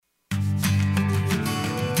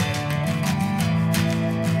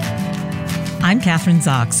I'm Kathryn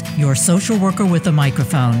Zox, your social worker with a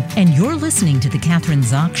microphone, and you're listening to The Kathryn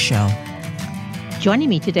Zox Show. Joining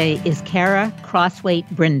me today is Khara Croswaite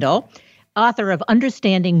Brindle, author of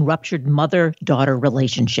Understanding Ruptured Mother-Daughter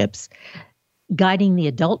Relationships, guiding the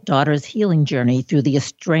adult daughter's healing journey through the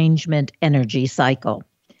estrangement energy cycle.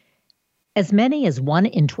 As many as 1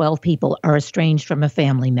 in 12 people are estranged from a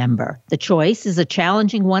family member. The choice is a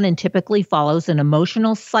challenging one and typically follows an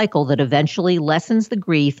emotional cycle that eventually lessens the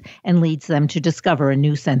grief and leads them to discover a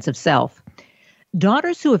new sense of self.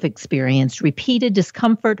 Daughters who have experienced repeated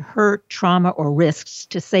discomfort, hurt, trauma, or risks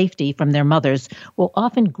to safety from their mothers will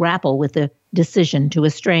often grapple with the decision to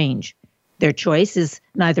estrange. Their choice is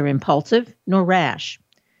neither impulsive nor rash.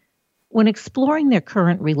 When exploring their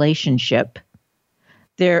current relationship,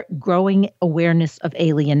 their growing awareness of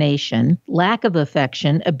alienation, lack of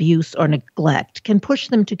affection, abuse, or neglect can push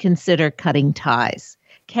them to consider cutting ties.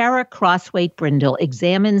 Khara Croswaite Brindle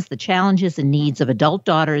examines the challenges and needs of adult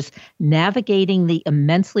daughters navigating the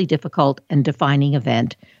immensely difficult and defining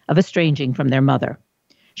event of estranging from their mother.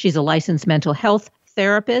 She's a licensed mental health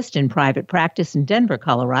therapist in private practice in Denver,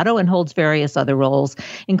 Colorado, and holds various other roles,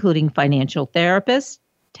 including financial therapist,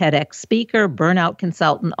 TEDx speaker, burnout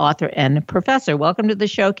consultant, author, and professor. Welcome to the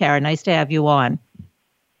show, Khara. Nice to have you on.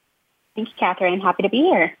 Thanks, Kathryn. I'm happy to be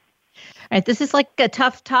here. All right, this is like a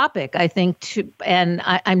tough topic, I think, and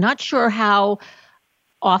I'm not sure how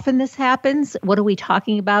often this happens. What are we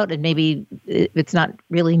talking about? And maybe it's not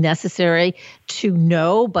really necessary to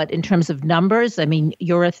know, but in terms of numbers, I mean,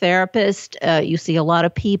 you're a therapist. You see a lot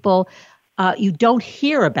of people. You don't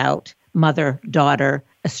hear about mother-daughter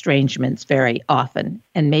estrangements very often,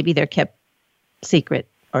 and maybe they're kept secret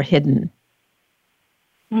or hidden.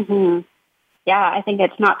 Mm-hmm. Yeah, I think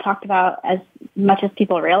it's not talked about as much as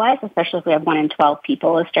people realize, especially if we have 1 in 12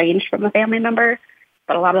 people estranged from a family member.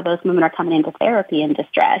 But a lot of those women are coming into therapy in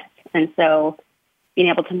distress. And so being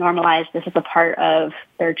able to normalize this is a part of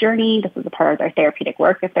their journey, this is a part of their therapeutic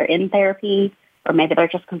work if they're in therapy, or maybe they're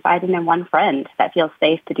just confiding in one friend that feels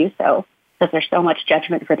safe to do so. Because there's so much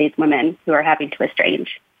judgment for these women who are having to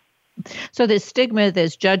estrange. So there's stigma,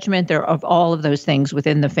 there's judgment, there of all of those things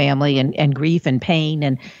within the family and grief and pain.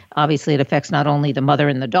 And obviously it affects not only the mother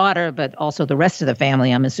and the daughter, but also the rest of the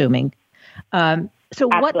family, I'm assuming. So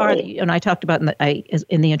what are the, and I talked about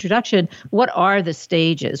in the introduction, what are the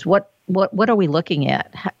stages? What are we looking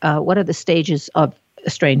at? What are the stages of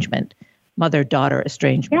estrangement, mother-daughter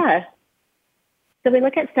estrangement? Yeah. So we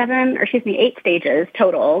look at 8 stages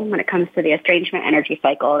total when it comes to the estrangement energy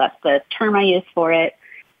cycle. That's the term I use for it.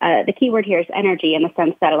 The key word here is energy in the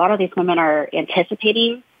sense that a lot of these women are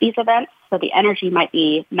anticipating these events. So the energy might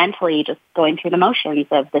be mentally just going through the motions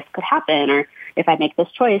of this could happen, or if I make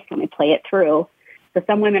this choice, let me play it through. So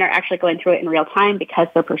some women are actually going through it in real time because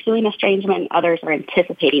they're pursuing estrangement, and others are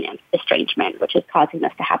anticipating estrangement, which is causing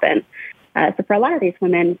this to happen. So for a lot of these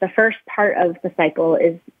women, the first part of the cycle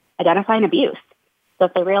is identifying abuse. So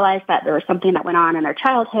if they realize that there was something that went on in their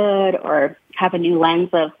childhood or have a new lens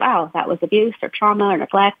of, wow, that was abuse or trauma or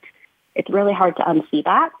neglect, it's really hard to unsee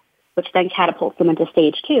that, which then catapults them into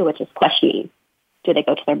stage 2, which is questioning. Do they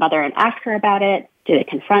go to their mother and ask her about it? Do they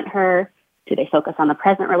confront her? Do they focus on the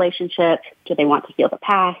present relationship? Do they want to heal the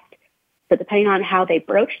past? So depending on how they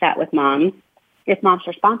broach that with mom, if mom's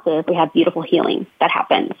responsive, we have beautiful healing that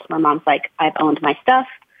happens where mom's like, I've owned my stuff.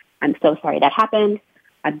 I'm so sorry that happened.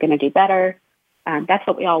 I'm going to do better. That's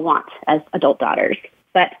what we all want as adult daughters.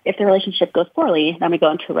 But if the relationship goes poorly, then we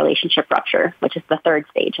go into a relationship rupture, which is the 3rd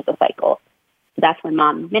stage of the cycle. So that's when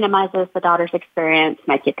mom minimizes the daughter's experience,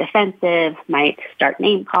 might get defensive, might start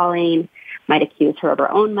name calling, might accuse her of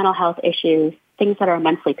her own mental health issues, things that are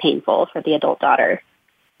immensely painful for the adult daughter.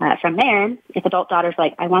 From there, if adult daughter's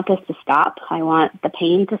like, I want this to stop, I want the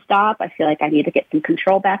pain to stop, I feel like I need to get some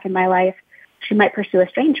control back in my life, she might pursue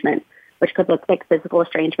estrangement, which could look like physical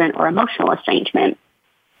estrangement or emotional estrangement.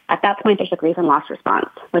 At that point, there's a grief and loss response,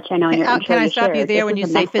 which I know in your intro Can I stop you there when you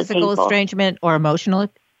say physical estrangement or emotional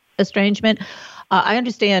estrangement? I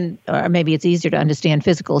understand, or maybe it's easier to understand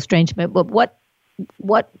physical estrangement, but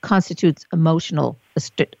what constitutes emotional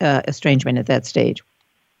estrangement at that stage?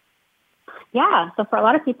 Yeah, so for a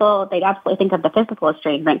lot of people, they'd absolutely think of the physical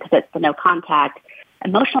estrangement because it's the no contact.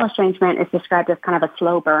 Emotional estrangement is described as kind of a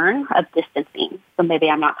slow burn of distancing. So maybe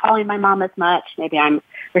I'm not calling my mom as much. Maybe I'm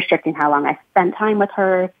restricting how long I spend time with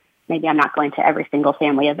her. Maybe I'm not going to every single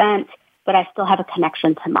family event, but I still have a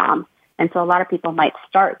connection to mom. And so a lot of people might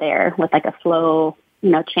start there with like a slow,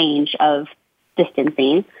 change of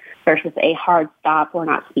distancing versus a hard stop, we're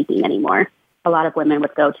not speaking anymore. A lot of women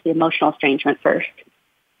would go to the emotional estrangement first.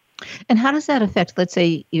 And how does that affect, let's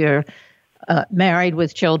say you're married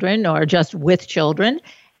with children or just with children,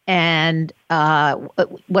 And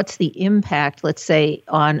what's the impact, let's say,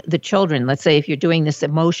 on the children? Let's say if you're doing this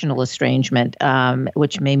emotional estrangement,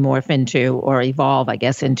 which may morph into or evolve, I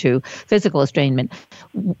guess, into physical estrangement.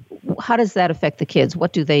 How does that affect the kids?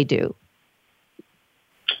 What do they do?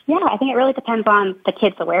 Yeah, I think it really depends on the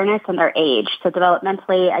kid's awareness and their age. So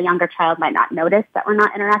developmentally, a younger child might not notice that we're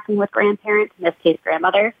not interacting with grandparents, in this case,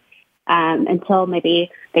 grandmother, until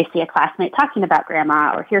maybe they see a classmate talking about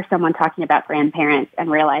grandma or hear someone talking about grandparents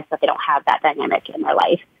and realize that they don't have that dynamic in their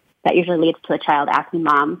life. That usually leads to a child asking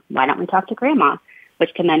mom, why don't we talk to grandma?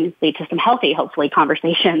 Which can then lead to some healthy, hopefully,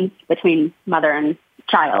 conversations between mother and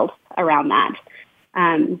child around that.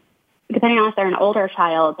 Depending on if they're an older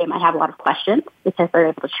child, they might have a lot of questions because they're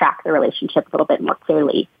able to track the relationship a little bit more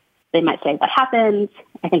clearly. They might say, what happened?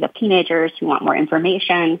 I think of teenagers who want more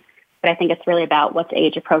information, but I think it's really about what's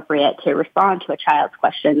age appropriate to respond to a child's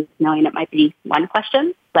questions, knowing it might be one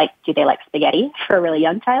question, like, do they like spaghetti for a really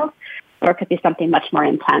young child? Or it could be something much more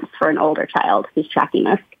intense for an older child who's tracking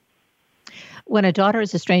this. When a daughter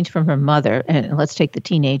is estranged from her mother, and let's take the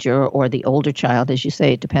teenager or the older child, as you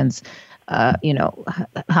say, it depends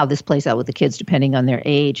how this plays out with the kids depending on their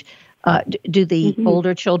age. Do the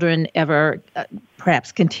older children ever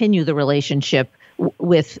perhaps continue the relationship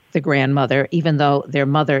with the grandmother, even though their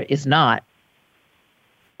mother is not?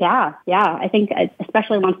 Yeah. I think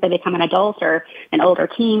especially once they become an adult or an older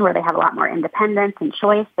teen where they have a lot more independence and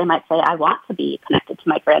choice, they might say, I want to be connected to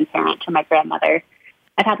my grandparent or my grandmother.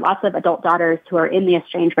 I've had lots of adult daughters who are in the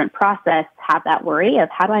estrangement process have that worry of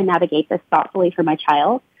how do I navigate this thoughtfully for my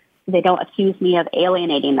child? They don't accuse me of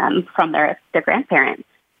alienating them from their grandparents.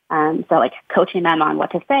 So like coaching them on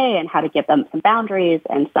what to say and how to give them some boundaries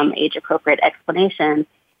and some age-appropriate explanations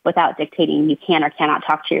without dictating you can or cannot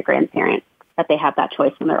talk to your grandparents, that they have that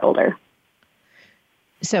choice when they're older.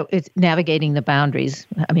 So it's navigating the boundaries.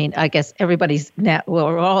 I mean, I guess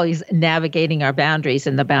we're always navigating our boundaries,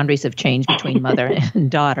 and the boundaries have changed between mother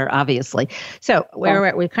and daughter, obviously. So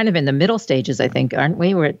we're kind of in the middle stages, I think, aren't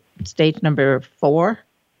we? We're at stage number 4.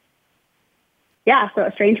 Yeah, so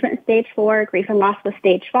estrangement is stage 4, grief and loss was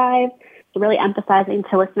stage 5. So really emphasizing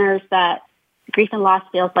to listeners that grief and loss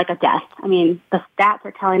feels like a death. I mean, the stats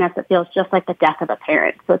are telling us it feels just like the death of a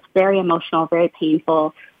parent. So it's very emotional, very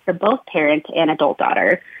painful for both parent and adult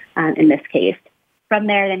daughter in this case. From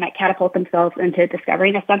there, they might catapult themselves into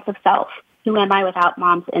discovering a sense of self. Who am I without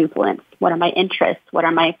mom's influence? What are my interests? What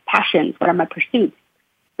are my passions? What are my pursuits?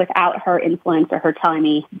 Without her influence or her telling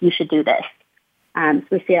me, you should do this. So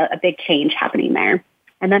we see a big change happening there.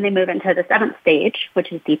 And then they move into the 7th stage,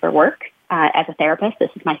 which is deeper work. As a therapist, this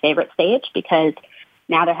is my favorite stage because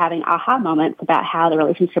now they're having aha moments about how the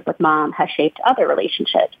relationship with mom has shaped other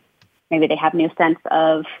relationships. Maybe they have a new sense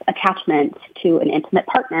of attachment to an intimate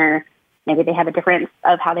partner. Maybe they have a difference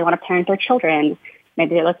of how they want to parent their children.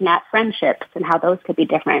 Maybe they're looking at friendships and how those could be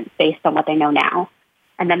different based on what they know now.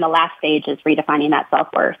 And then the last stage is redefining that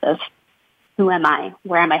self-worth of who am I?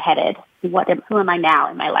 Where am I headed? Who am I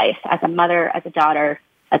now in my life as a mother, as a daughter,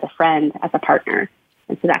 as a friend, as a partner?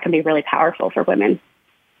 And so that can be really powerful for women.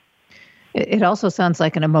 It also sounds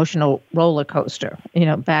like an emotional roller coaster,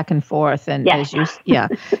 back and forth. And as you,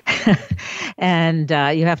 and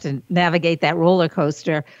you have to navigate that roller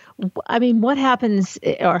coaster. I mean, what happens,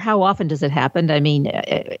 or how often does it happen? I mean,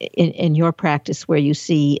 in your practice where you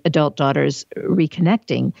see adult daughters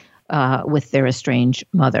reconnecting with their estranged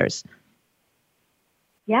mothers?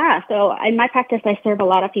 Yeah, so in my practice, I serve a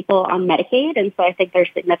lot of people on Medicaid, and so I think there's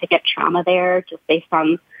significant trauma there just based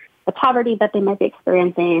on the poverty that they might be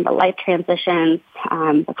experiencing, the life transitions,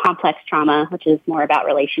 the complex trauma, which is more about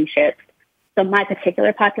relationships. So my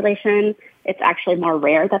particular population, it's actually more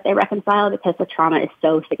rare that they reconcile because the trauma is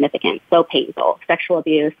so significant, so painful. Sexual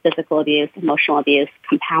abuse, physical abuse, emotional abuse,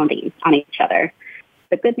 compounding on each other.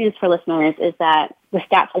 The good news for listeners is that the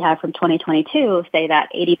stats we have from 2022 say that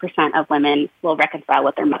 80% of women will reconcile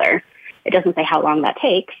with their mother. It doesn't say how long that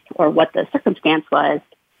takes or what the circumstance was,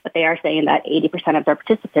 but they are saying that 80% of their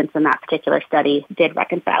participants in that particular study did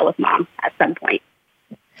reconcile with mom at some point.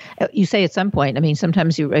 You say at some point. I mean,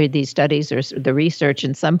 sometimes you read these studies or the research,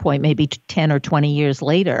 and some point, maybe 10 or 20 years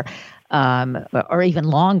later, or even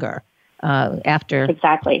longer after.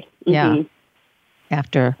 Exactly. Mm-hmm. Yeah.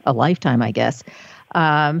 After a lifetime, I guess.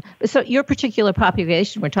 So your particular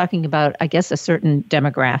population, we're talking about, I guess, a certain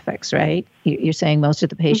demographics, right? You're saying most of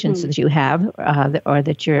the patients that you have or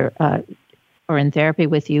that you're or in therapy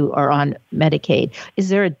with you are on Medicaid. Is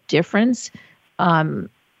there a difference?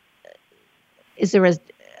 Is there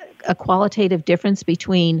a qualitative difference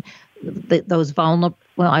between those vulnerable,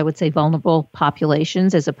 I would say vulnerable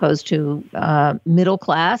populations as opposed to middle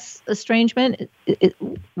class estrangement?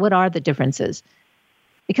 What are the differences?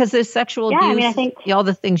 Because there's sexual abuse, I mean, I think all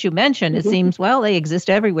the things you mentioned, it seems, well, they exist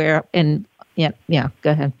everywhere. And yeah,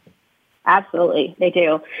 go ahead. Absolutely, they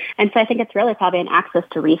do. And so I think it's really probably an access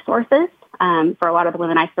to resources. For a lot of the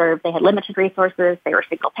women I served, they had limited resources. They were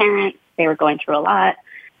single parents. They were going through a lot.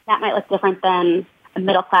 That might look different than a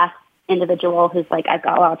middle-class individual who's like, I've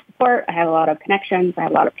got a lot of support. I have a lot of connections. I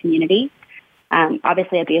have a lot of community.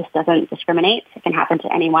 Obviously, abuse doesn't discriminate. It can happen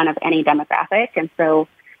to anyone of any demographic. And so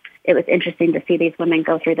it was interesting to see these women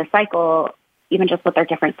go through the cycle, even just with their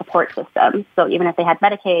different support systems. So even if they had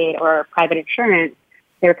Medicaid or private insurance,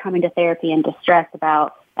 they were coming to therapy in distress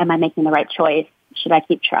about, am I making the right choice? Should I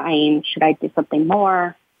keep trying? Should I do something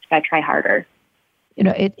more? Should I try harder?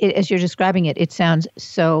 As you're describing it, it sounds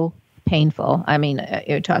so painful. I mean,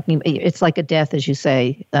 you're talking, it's like a death, as you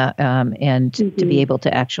say, and to be able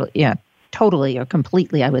to actually, totally or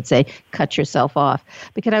completely, I would say, cut yourself off.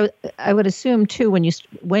 Because I would assume too,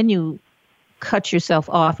 when you cut yourself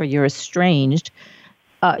off or you're estranged,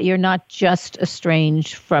 you're not just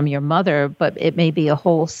estranged from your mother, but it may be a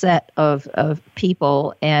whole set of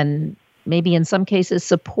people and maybe in some cases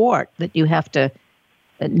support that you have to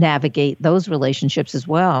navigate those relationships as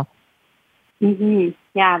well. Mm-hmm.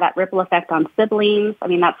 Yeah, that ripple effect on siblings. I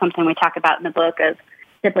mean, that's something we talk about in the book of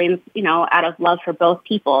siblings, out of love for both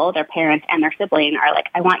people, their parent and their sibling, are like,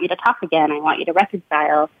 I want you to talk again. I want you to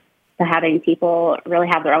reconcile. To having people really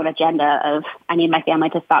have their own agenda of, I need my family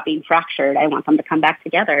to stop being fractured. I want them to come back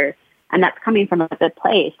together. And that's coming from a good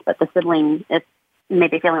place. But the sibling is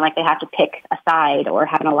maybe feeling like they have to pick a side or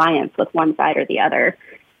have an alliance with one side or the other,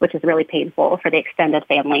 which is really painful for the extended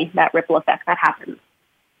family, that ripple effect that happens.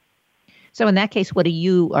 So in that case, how do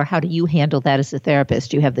you handle that as a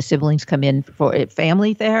therapist? Do you have the siblings come in for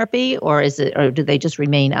family therapy, or do they just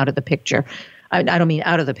remain out of the picture? I don't mean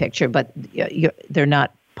out of the picture, but they're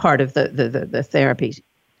not part of the therapies.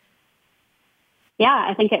 Yeah,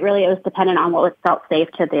 I think it was dependent on what felt safe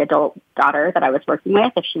to the adult daughter that I was working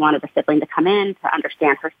with. If she wanted the sibling to come in to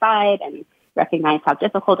understand her side and recognize how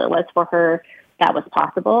difficult it was for her, that was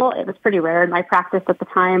possible. It was pretty rare in my practice at the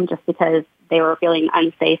time just because they were feeling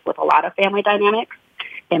unsafe with a lot of family dynamics.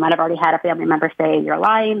 They might have already had a family member say, you're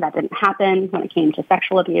lying, that didn't happen when it came to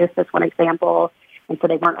sexual abuse, that's one example. And so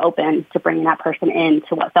they weren't open to bringing that person in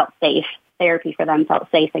to what felt safe. Therapy for them felt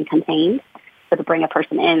safe and contained. So to bring a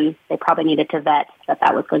person in, they probably needed to vet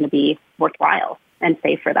that was going to be worthwhile and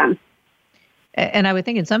safe for them. And I would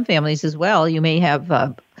think in some families as well, you may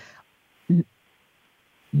have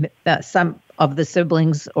some of the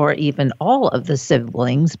siblings or even all of the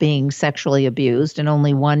siblings being sexually abused, and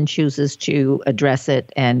only one chooses to address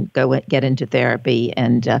it and get into therapy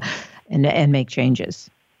and make changes.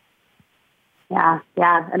 Yeah.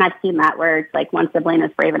 And I've seen that where it's like one sibling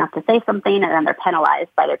is brave enough to say something and then they're penalized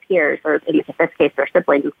by their peers, or in this case, their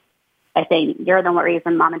siblings, by saying, you're the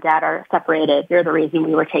reason mom and dad are separated. You're the reason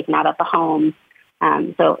we were taken out of the home.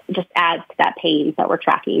 So it just adds to that pain that we're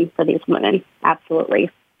tracking for these women. Absolutely.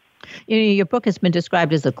 Your book has been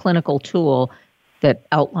described as a clinical tool that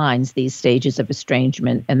outlines these stages of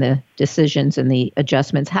estrangement and the decisions and the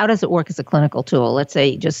adjustments. How does it work as a clinical tool? Let's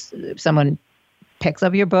say just someone picks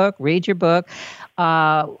up your book, reads your book.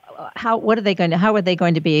 How are they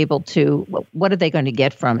going to be able to, what are they going to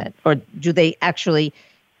get from it? Or do they actually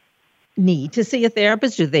need to see a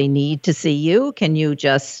therapist? Do they need to see you? Can you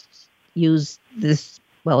just use this?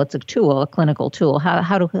 Well, it's a tool, a clinical tool.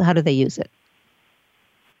 How do they use it?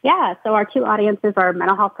 Yeah, so our two audiences are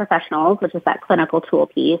mental health professionals, which is that clinical tool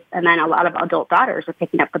piece, and then a lot of adult daughters are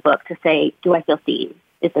picking up the book to say, do I feel seen?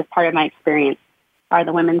 Is this part of my experience? Are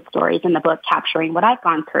the women's stories in the book capturing what I've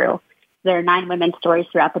gone through? There are 9 women's stories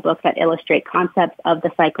throughout the book that illustrate concepts of the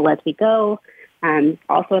cycle as we go.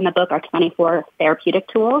 Also in the book are 24 therapeutic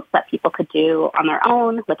tools that people could do on their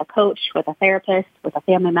own, with a coach, with a therapist, with a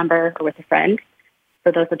family member, or with a friend.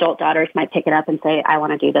 So those adult daughters might pick it up and say, I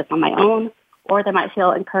want to do this on my own. Or they might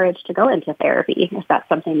feel encouraged to go into therapy if that's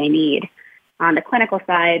something they need. On the clinical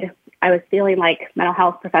side, I was feeling like mental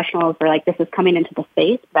health professionals were like, this is coming into the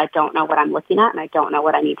space, but I don't know what I'm looking at and I don't know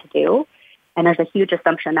what I need to do. And there's a huge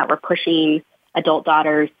assumption that we're pushing adult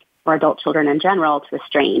daughters or adult children in general to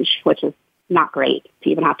estrange, which is not great to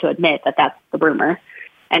even have to admit that that's the rumor.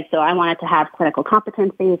 And so I wanted to have clinical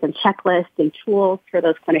competencies and checklists and tools for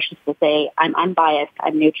those clinicians to say, I'm unbiased,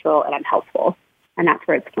 I'm neutral, and I'm helpful. And that's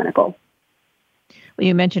where it's clinical. Well,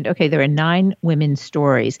 you mentioned, okay, there are 9 women's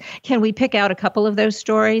stories. Can we pick out a couple of those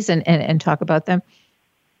stories and talk about them?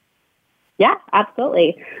 Yeah,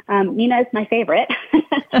 absolutely. Nina is my favorite.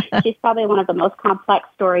 She's probably one of the most complex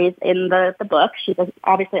stories in the book.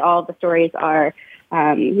 Obviously, all of the stories are,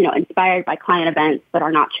 inspired by client events, but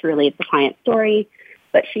are not truly the client story.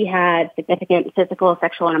 but she had significant physical,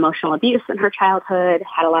 sexual, and emotional abuse in her childhood,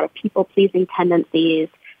 had a lot of people-pleasing tendencies,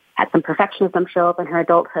 had some perfectionism show up in her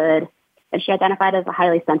adulthood, and she identified as a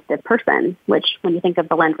highly sensitive person, which when you think of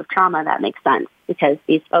the lens of trauma, that makes sense because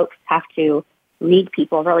these folks have to read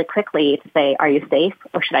people really quickly to say, are you safe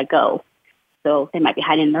or should I go? So they might be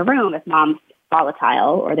hiding in their room if mom's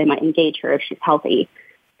volatile, or they might engage her if she's healthy.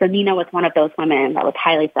 So Nina was one of those women that was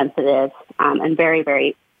highly sensitive and very,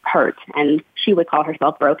 very hurt, and she would call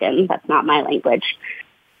herself broken. That's not my language.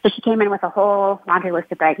 So she came in with a whole laundry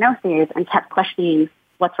list of diagnoses and kept questioning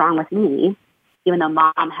what's wrong with me, even though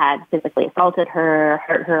mom had physically assaulted her,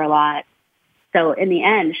 hurt her a lot. So in the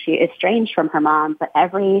end, she estranged from her mom, but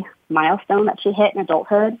every milestone that she hit in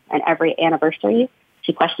adulthood and every anniversary,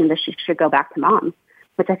 she questioned if she should go back to mom,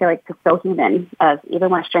 which I feel like is so human. Even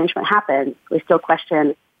when estrangement happens, we still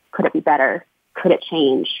question, could it be better? Could it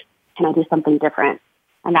change? Can I do something different?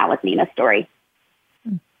 And that was Nina's story.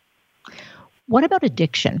 What about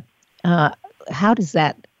addiction? How does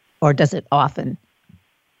that, or does it often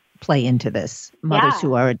play into this? Mothers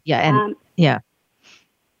who are,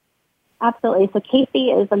 Absolutely. So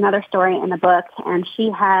Casey is another story in the book, and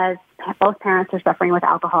she has, both parents are suffering with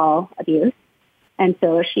alcohol abuse. And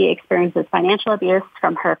so she experiences financial abuse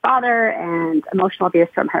from her father and emotional abuse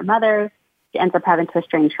from her mother. She ends up having to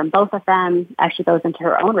estrange from both of them as she goes into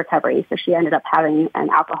her own recovery. So she ended up having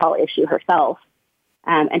an alcohol issue herself.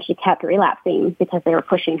 And she kept relapsing because they were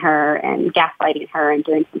pushing her and gaslighting her and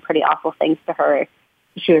doing some pretty awful things to her.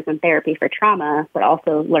 She was in therapy for trauma, but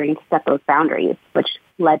also learning to set those boundaries, which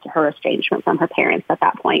led to her estrangement from her parents at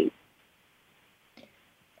that point.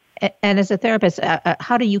 And as a therapist,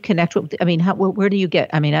 how do you connect with, where do you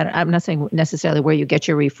get, I'm not saying necessarily where you get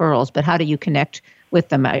your referrals, but how do you connect with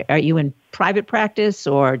them? Are you in private practice,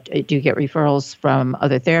 or do you get referrals from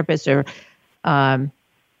other therapists or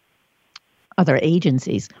other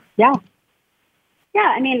agencies? Yeah.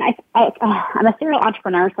 Yeah, I'm a serial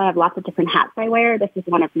entrepreneur, so I have lots of different hats I wear. This is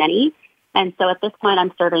one of many. And so at this point,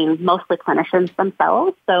 I'm serving mostly clinicians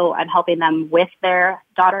themselves. So I'm helping them with their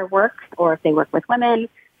daughter work, or if they work with women,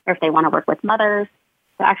 or if they want to work with mothers.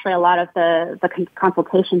 So actually, a lot of the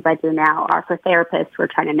consultations I do now are for therapists who are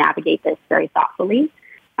trying to navigate this very thoughtfully.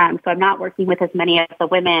 So I'm not working with as many of the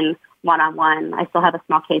women one-on-one. I still have a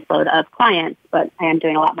small caseload of clients, but I am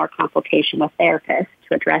doing a lot more consultation with therapists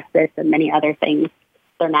to address this and many other things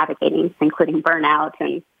they're navigating, including burnout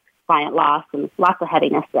and client loss and lots of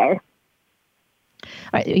heaviness there.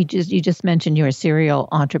 All right, you just mentioned you're a serial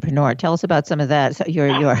entrepreneur. Tell us about some of that. So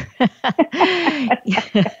you're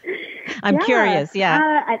I'm curious.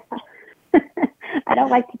 Yeah. I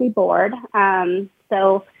don't like to be bored.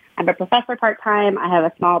 So I'm a professor part-time. I have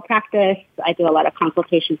a small practice. I do a lot of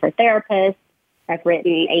consultation for therapists. I've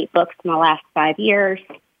written 8 books in the last 5 years.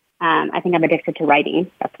 I think I'm addicted to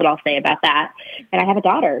writing. That's what I'll say about that. And I have a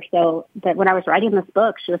daughter. So that when I was writing this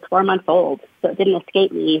book, she was 4 months old. So it didn't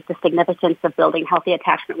escape me the significance of building healthy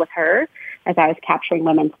attachment with her as I was capturing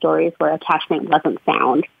women's stories where attachment wasn't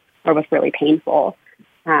sound or was really painful.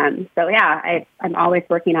 I'm always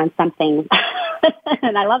working on something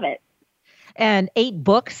and I love it. And 8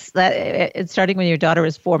 books, starting when your daughter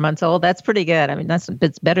was 4 months old, that's pretty good.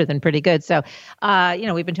 It's better than pretty good. So,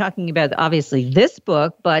 we've been talking about obviously this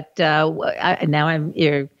book, but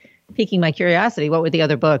you're piquing my curiosity. What were the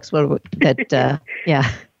other books? Yeah,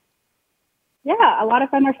 a lot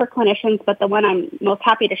of them are for clinicians, but the one I'm most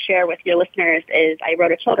happy to share with your listeners is I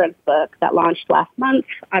wrote a children's book that launched last month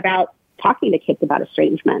about talking to kids about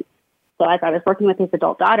estrangement. So as I was working with these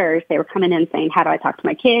adult daughters, they were coming in saying, how do I talk to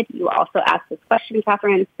my kid? You also asked this question,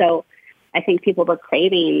 Kathryn. So I think people were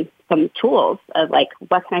craving some tools of like,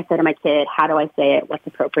 what can I say to my kid? How do I say it? What's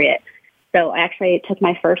appropriate? So I actually took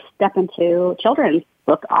my first step into children's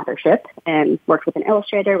book authorship and worked with an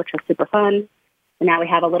illustrator, which was super fun. And now we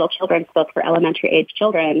have a little children's book for elementary age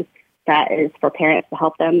children that is for parents to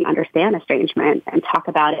help them understand estrangement and talk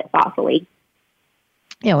about it thoughtfully.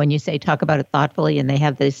 Yeah, when you say talk about it thoughtfully, and they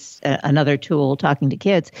have this another tool, talking to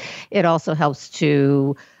kids, it also helps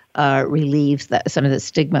to relieve some of the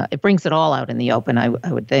stigma. It brings it all out in the open, I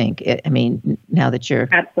would think. Now that you're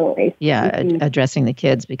absolutely addressing the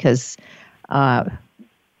kids, because the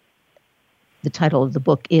title of the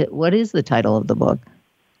book. What is the title of the book?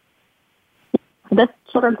 This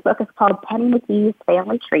children's book is called Penny McGee's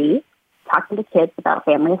Family Tree: Talking to Kids About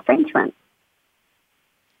Family Estrangement.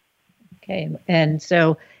 Okay, and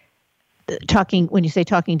so when you say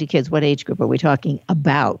talking to kids, what age group are we talking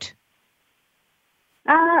about?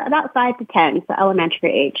 About 5 to 10, so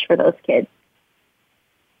elementary age for those kids.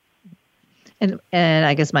 And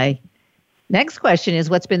I guess my next question is,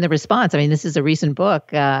 what's been the response? This is a recent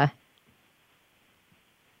book.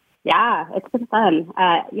 Yeah, it's been fun.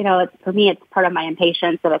 For me, it's part of my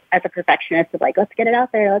impatience as a perfectionist of like, let's get it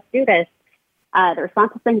out there. Let's do this. The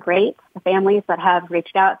response has been great. The families that have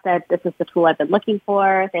reached out said, this is the tool I've been looking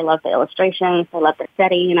for. They love the illustrations. They love the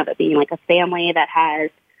setting of it being like a family that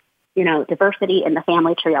has, diversity in the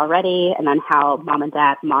family tree already, and then how mom and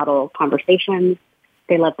dad model conversations.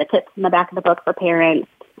 They love the tips in the back of the book for parents.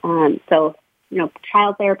 Child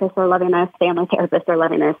therapists are loving this, family therapists are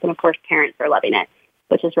loving this, and of course parents are loving it,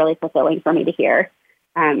 which is really fulfilling for me to hear.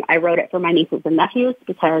 I wrote it for my nieces and nephews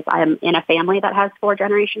because I'm in a family that has 4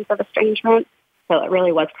 generations of estrangement. So it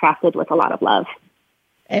really was crafted with a lot of love.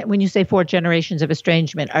 And when you say 4 generations of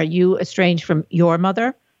estrangement, are you estranged from your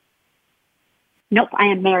mother? Nope, I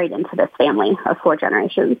am married into this family of 4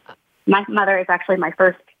 generations. My mother is actually my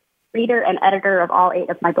first reader and editor of all 8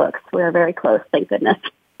 of my books. We are very close, thank goodness.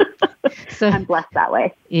 So I'm blessed that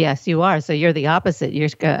way. Yes, you are. So you're the opposite. You're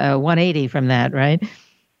 180 from that, right?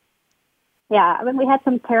 Yeah, I mean, we had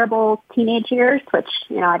some terrible teenage years, which,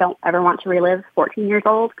 I don't ever want to relive 14 years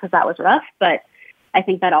old because that was rough. But I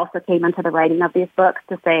think that also came into the writing of these books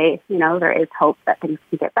to say, there is hope that things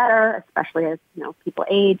can get better, especially as, people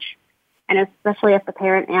age, and especially if the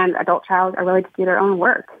parent and adult child are willing to do their own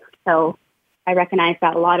work. So I recognize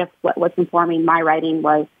that a lot of what was informing my writing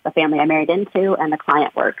was the family I married into and the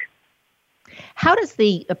client work. How does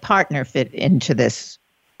the partner fit into this?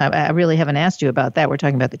 I really haven't asked you about that. We're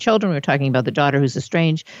talking about the children. We're talking about the daughter who's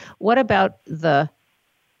estranged. What about the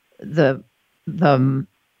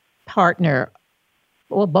partner?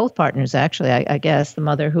 Well, both partners, actually, I guess. The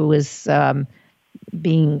mother who is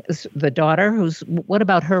being the daughter. What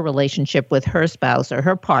about her relationship with her spouse or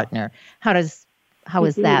her partner? How is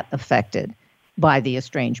that affected by the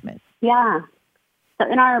estrangement? Yeah.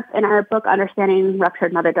 So in our book, Understanding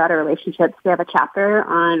Ruptured Mother-Daughter Relationships, we have a chapter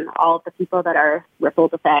on all of the people that are ripple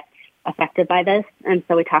effect affected by this. And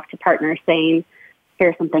so we talk to partners saying, here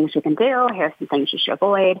are some things you can do. Here are some things you should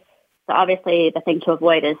avoid. So obviously the thing to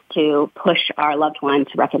avoid is to push our loved one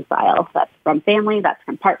to reconcile. That's from family. That's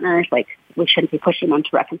from partners. Like, we shouldn't be pushing them to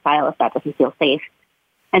reconcile if that doesn't feel safe.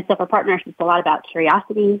 And so for partners, it's a lot about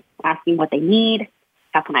curiosity, asking what they need.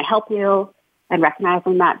 How can I help you? And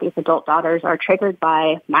recognizing that these adult daughters are triggered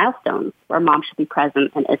by milestones where mom should be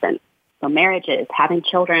present and isn't. So marriages, having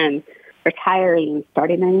children, retiring,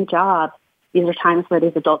 starting a new job. These are times where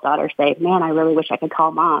these adult daughters say, man, I really wish I could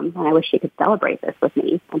call mom, and I wish she could celebrate this with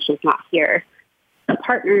me, and she's not here. So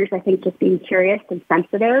partners, I think, just being curious and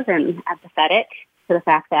sensitive and empathetic to the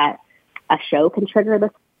fact that a show can trigger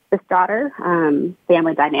this daughter.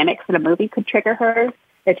 Family dynamics in a movie could trigger her.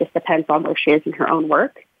 It just depends on where she is in her own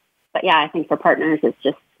work. But yeah, I think for partners, it's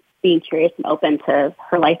just being curious and open to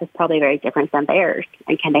her life is probably very different than theirs,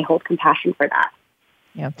 and can they hold compassion for that?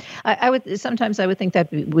 Yeah, I would think that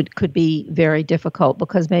could be very difficult,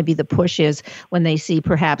 because maybe the push is when they see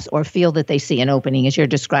perhaps or feel that they see an opening, as you're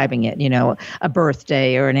describing it, a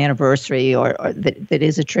birthday or an anniversary, or that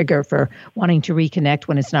is a trigger for wanting to reconnect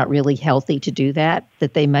when it's not really healthy to do that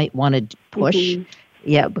they might want to push. Mm-hmm.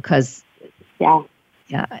 Yeah, because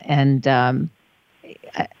and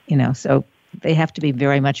so they have to be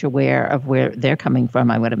very much aware of where they're coming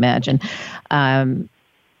from, I would imagine. Are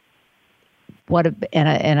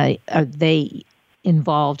they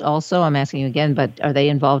involved also? I'm asking you again, but are they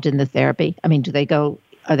involved in the therapy? I mean,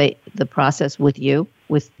 are they the process with you,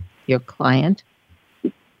 with your client?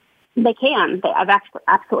 They can. I've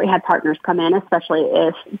absolutely had partners come in, especially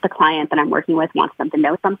if the client that I'm working with wants them to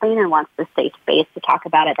know something and wants the safe space to talk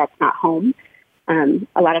about it that's not home.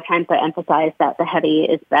 A lot of times I emphasize that the heavy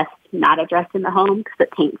is best not addressed in the home because it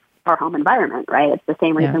taints our home environment, right? It's the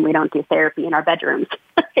same reason we don't do therapy in our bedrooms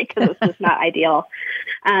because it's just not ideal.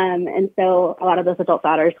 And so a lot of those adult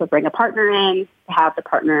daughters would bring a partner in to have the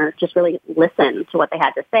partner just really listen to what they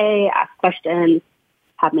had to say, ask questions,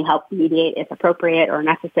 have me help mediate if appropriate or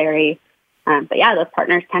necessary. But yeah, those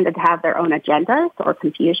partners tended to have their own agendas or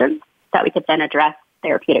confusions that we could then address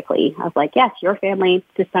therapeutically. I was like, yes, your family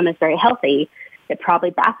system is very healthy. It probably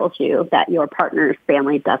baffles you that your partner's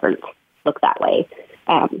family doesn't look that way.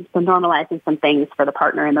 So normalizing some things for the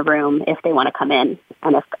partner in the room if they want to come in,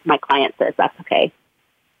 and if my client says that's okay.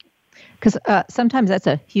 Because sometimes that's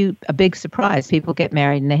a big surprise. People get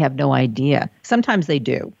married and they have no idea. Sometimes they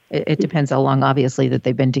do. It depends how long, obviously, that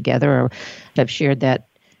they've been together or have shared that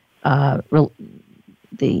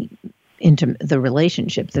the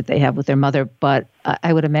relationship that they have with their mother. But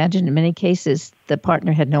I would imagine in many cases the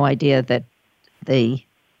partner had no idea that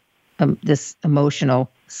this emotional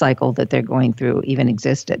cycle that they're going through even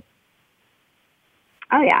existed.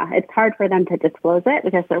 Oh, yeah. It's hard for them to disclose it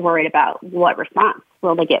because they're worried about what response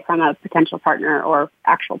will they get from a potential partner or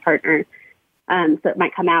actual partner. So it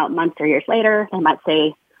might come out months or years later. They might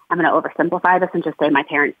say, I'm going to oversimplify this and just say my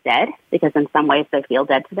parent's dead, because in some ways they feel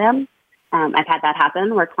dead to them. I've had that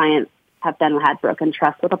happen where clients have then had broken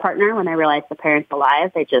trust with a partner when they realize the parent's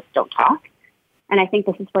alive. They just don't talk. And I think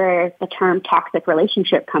this is where the term toxic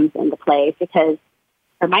relationship comes into play, because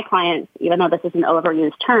for my clients, even though this is an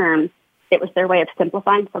overused term, it was their way of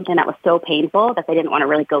simplifying something that was so painful that they didn't want to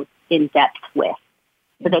really go in depth with.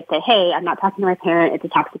 So they'd say, hey, I'm not talking to my parent. It's a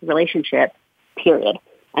toxic relationship, period.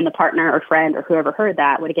 And the partner or friend or whoever heard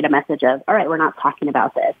that would get a message of, all right, we're not talking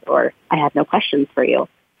about this, or I have no questions for you,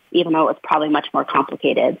 even though it was probably much more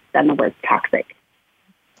complicated than the word toxic.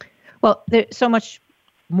 Well, there's so much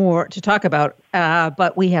more to talk about,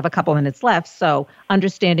 but we have a couple minutes left. So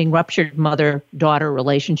understanding ruptured mother-daughter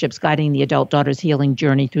relationships, guiding the adult daughter's healing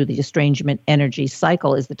journey through the estrangement energy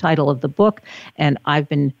cycle is the title of the book. And I've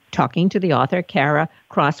been talking to the author, Khara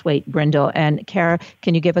Croswaite Brindle. And Khara,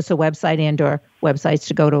 can you give us a website and or websites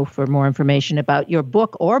to go to for more information about your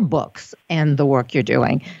book or books and the work you're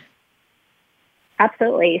doing?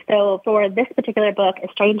 Absolutely. So for this particular book,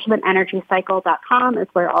 estrangementenergycycle.com is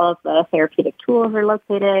where all of the therapeutic tools are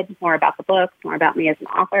located, more about the book, more about me as an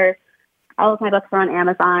author. All of my books are on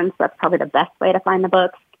Amazon, so that's probably the best way to find the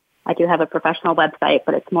books. I do have a professional website,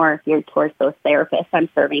 but it's more geared towards those therapists I'm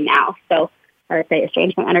serving now. So I would say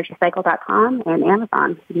estrangementenergycycle.com and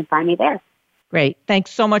Amazon. You can find me there. Great.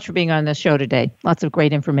 Thanks so much for being on the show today. Lots of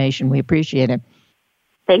great information. We appreciate it.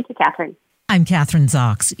 Thank you, Kathryn. I'm Kathryn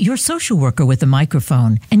Zox, your social worker with a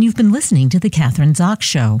microphone, and you've been listening to The Kathryn Zox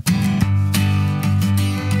Show.